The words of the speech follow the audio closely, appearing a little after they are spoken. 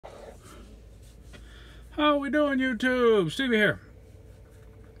How we doing, YouTube? Stevie here.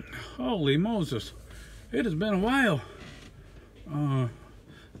 Holy Moses. It has been a while that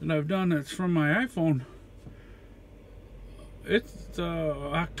I've done it's from my iPhone. It's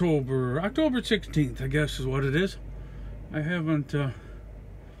October 16th, I guess is what it is. I haven't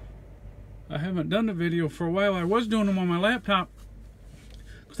done a video for a while. I was doing them on my laptop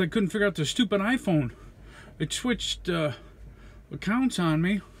because I couldn't figure out the stupid iPhone. It switched accounts on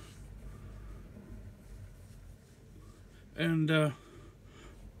me. And I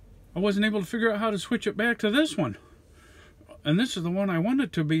wasn't able to figure out how to switch it back to this one. And this is the one I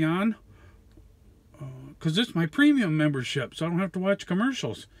wanted to be on because this is my premium membership, so I don't have to watch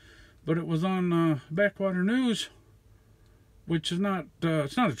commercials. But it was on Backwater News, which is not,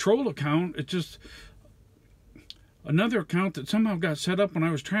 it's not a troll account. It's just another account that somehow got set up when I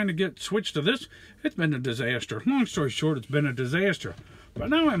was trying to get switched to this. It's been a disaster. Long story short, it's been a disaster.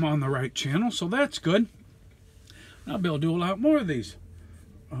 But now I'm on the right channel, so that's good. I'll be able to do a lot more of these.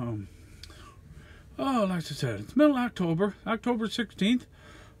 Oh, like I said, it's middle October, October 16th.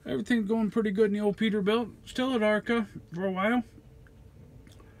 Everything's going pretty good in the old Peterbilt. Still at Arka for a while.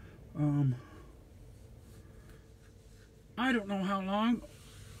 I don't know how long.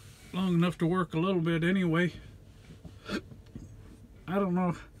 Long enough to work a little bit anyway. I don't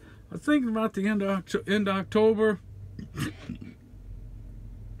know. I was thinking about the end of October.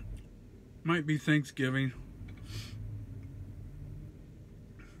 Might be Thanksgiving.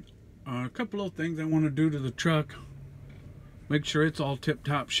 A couple of things I want to do to the truck. Make sure it's all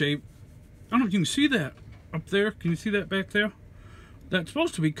tip-top shape. I don't know if you can see that up there. Can you see that back there? That's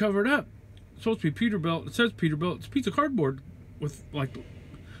supposed to be covered up. It's supposed to be Peterbilt. It says Peterbilt. It's a piece of cardboard with, like,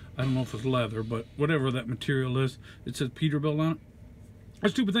 I don't know if it's leather, but whatever that material is, it says Peterbilt on it. A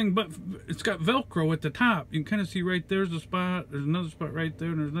stupid thing, but it's got Velcro at the top. You can kind of see right there's a spot. There's another spot right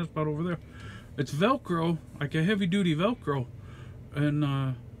there, and there's another spot over there. It's Velcro, like a heavy-duty Velcro,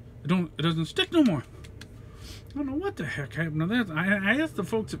 and it doesn't stick no more. I don't know what the heck happened to that. I asked the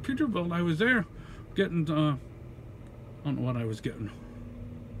folks at Peterbilt. I was there getting I don't know what I was getting.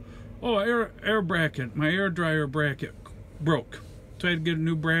 Oh, air bracket. My air dryer bracket broke, so I had to get a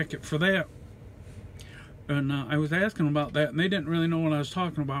new bracket for that. And I was asking about that, and they didn't really know what I was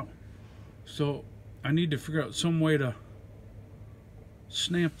talking about. So I need to figure out some way to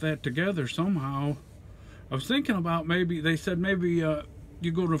snap that together somehow. I was thinking about maybe, they said maybe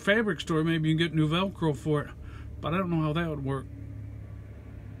you go to a fabric store, maybe you can get new Velcro for it. But I don't know how that would work.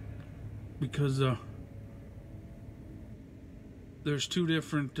 Because there's two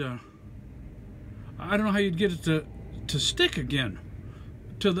different, I don't know how you'd get it to stick again.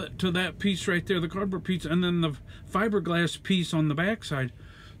 To that piece right there, the cardboard piece, and then the fiberglass piece on the backside.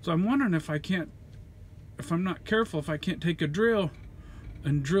 So I'm wondering if I'm not careful, if I can't take a drill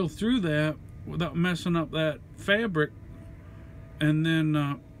and drill through that without messing up that fabric, and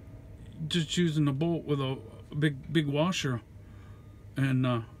then just using the bolt with a big washer,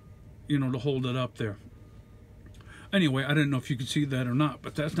 and you know, to hold it up there. Anyway, I didn't know if you could see that or not,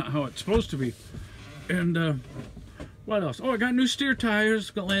 but that's not how it's supposed to be. And what else? Oh, I got new steer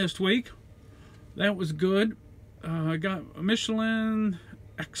tires last week. That was good. I got a Michelin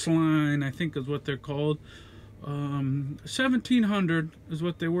X-Line, I think is what they're called. 1700 is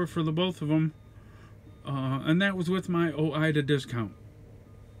what they were for the both of them. And that was with my OIDA discount.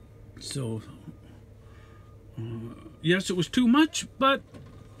 So, yes, it was too much, but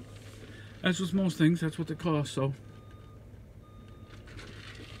as with most things, that's what they cost. So,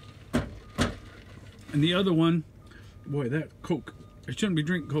 and the other one, boy, that Coke. I shouldn't be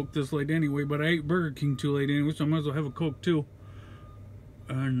drinking Coke this late anyway, but I ate Burger King too late anyway, so I might as well have a Coke too.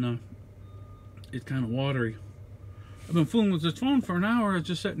 And it's kind of watery. I've been fooling with this phone for an hour. I was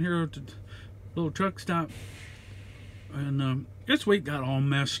just sitting here at the little truck stop, and this week got all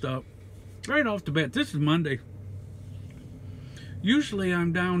messed up right off the bat. This is Monday. Usually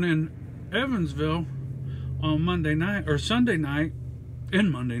I'm down in Evansville on Monday night or Sunday night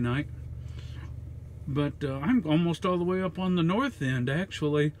and Monday night, but I'm almost all the way up on the north end.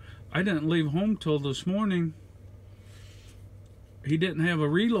 Actually, I didn't leave home till this morning. He didn't have a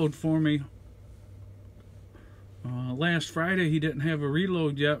reload for me last Friday. He didn't have a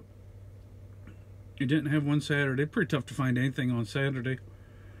reload yet. He didn't have one Saturday. Pretty tough to find anything on Saturday.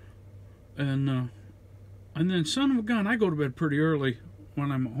 And then, son of a gun, I go to bed pretty early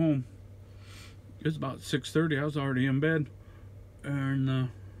when I'm at home. It's about 6:30. I was already in bed and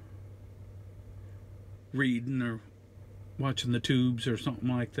reading or watching the tubes or something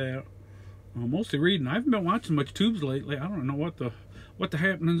like that. Mostly reading. I haven't been watching much tubes lately. I don't know what the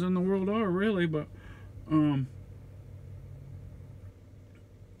happenings in the world are really, but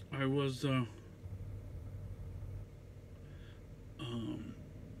I was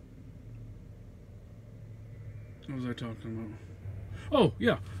What was I talking about? Oh,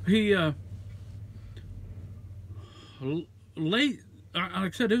 yeah. He, late, like I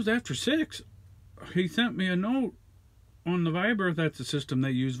said, it was after 6. He sent me a note on the Viber. That's the system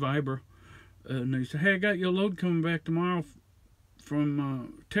they use, Viber. And he said, hey, I got your load coming back tomorrow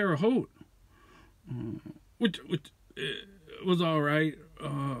from Terre Haute. Which was all right.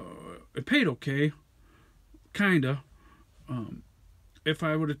 It paid okay. Kinda. If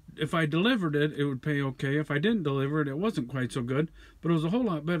I delivered it, it would pay okay. If I didn't deliver it, it wasn't quite so good. But it was a whole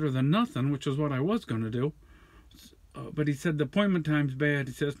lot better than nothing, which is what I was going to do. But he said the appointment time's bad.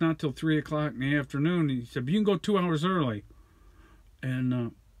 He said it's not till 3 o'clock in the afternoon. He said, but you can go 2 hours early.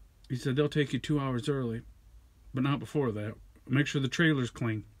 And he said they'll take you 2 hours early, but not before that. Make sure the trailer's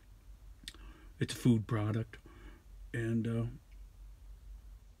clean. It's a food product. And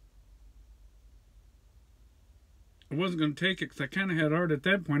I wasn't going to take it because I kind of had already, at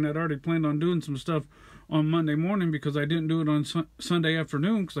that point, I'd already planned on doing some stuff on Monday morning because I didn't do it on Sunday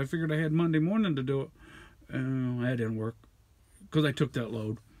afternoon because I figured I had Monday morning to do it. That didn't work because I took that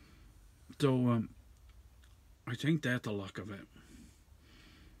load. So I think that's the luck of it.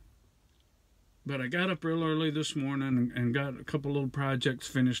 But I got up real early this morning and got a couple little projects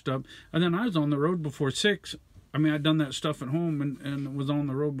finished up. And then I was on the road before 6. I mean, I'd done that stuff at home and was on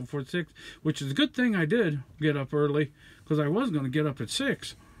the road before 6, which is a good thing I did get up early because I was going to get up at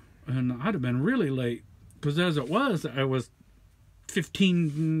 6. And I'd have been really late because as it was, I was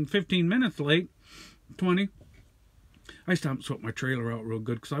 15 minutes late, 20. I stopped and swept my trailer out real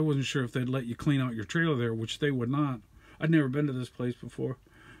good because I wasn't sure if they'd let you clean out your trailer there, which they would not. I'd never been to this place before.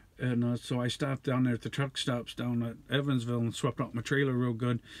 And so I stopped down there at the truck stops down at Evansville and swept out my trailer real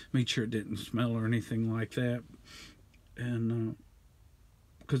good. Made sure it didn't smell or anything like that. And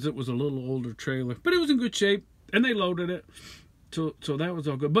because it was a little older trailer. But it was in good shape. And they loaded it. So that was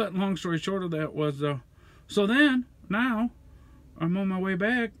all good. But long story short of that was... so then, now, I'm on my way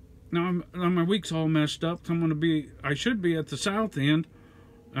back. Now, my week's all messed up. So I should be at the south end.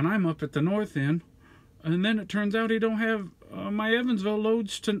 And I'm up at the north end. And then it turns out he don't have my Evansville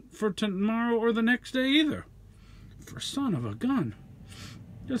loads for tomorrow or the next day either. For son of a gun.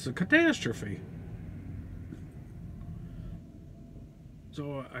 Just a catastrophe.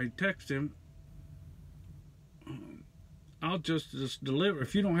 So I text him. I'll just deliver.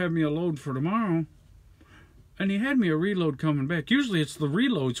 If you don't have me a load for tomorrow. And he had me a reload coming back. Usually it's the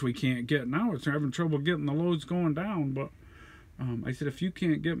reloads we can't get. Now it's having trouble getting the loads going down. But I said, if you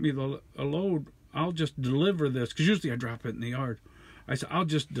can't get me a load... I'll just deliver this, because usually I drop it in the yard. I said, I'll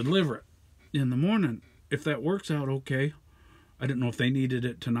just deliver it in the morning. If that works out okay. I didn't know if they needed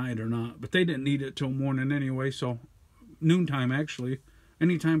it tonight or not, but they didn't need it till morning anyway, so noontime actually.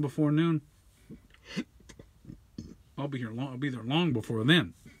 Anytime before noon. I'll be there long before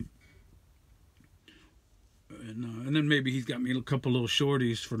then. And then maybe he's got me a couple little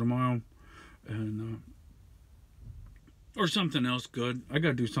shorties for tomorrow. And or something else good. I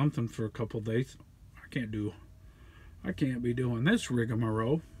gotta do something for a couple days. I can't be doing this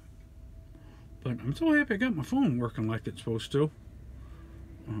rigmarole. But I'm so happy I got my phone working like it's supposed to.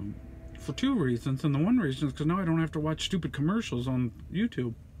 For 2 reasons. And the one reason is because now I don't have to watch stupid commercials on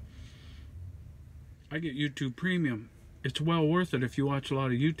YouTube. I get YouTube Premium. It's well worth it if you watch a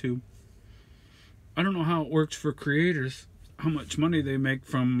lot of YouTube. I don't know how it works for creators. How much money they make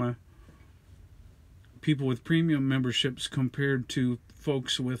from... people with premium memberships compared to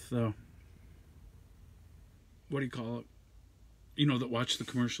folks with what do you call it, that watch the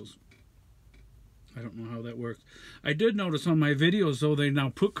commercials. I don't know how that works. I did notice on my videos though they now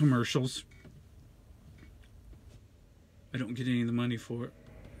put commercials. I don't get any of the money for it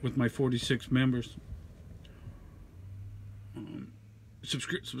with my 46 members,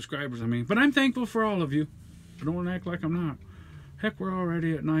 subscribers I mean. But I'm thankful for all of you. I don't want to act like I'm not. Heck, we're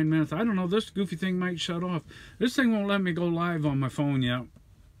already at 9 minutes. I don't know, this goofy thing might shut off. This thing won't let me go live on my phone yet.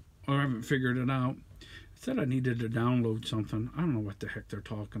 Or I haven't figured it out. It said I needed to download something. I don't know what the heck they're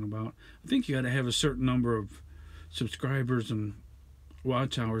talking about. I think you got to have a certain number of subscribers and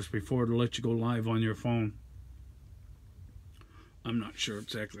watch hours before it'll let you go live on your phone. I'm not sure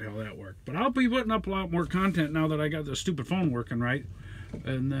exactly how that worked. But I'll be putting up a lot more content now that I got the stupid phone working right.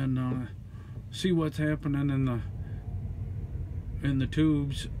 And then see what's happening in the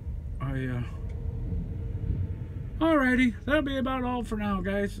tubes. Alrighty, that'll be about all for now,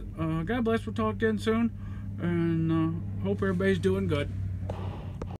 guys. God bless. We'll talk again soon, and hope everybody's doing good.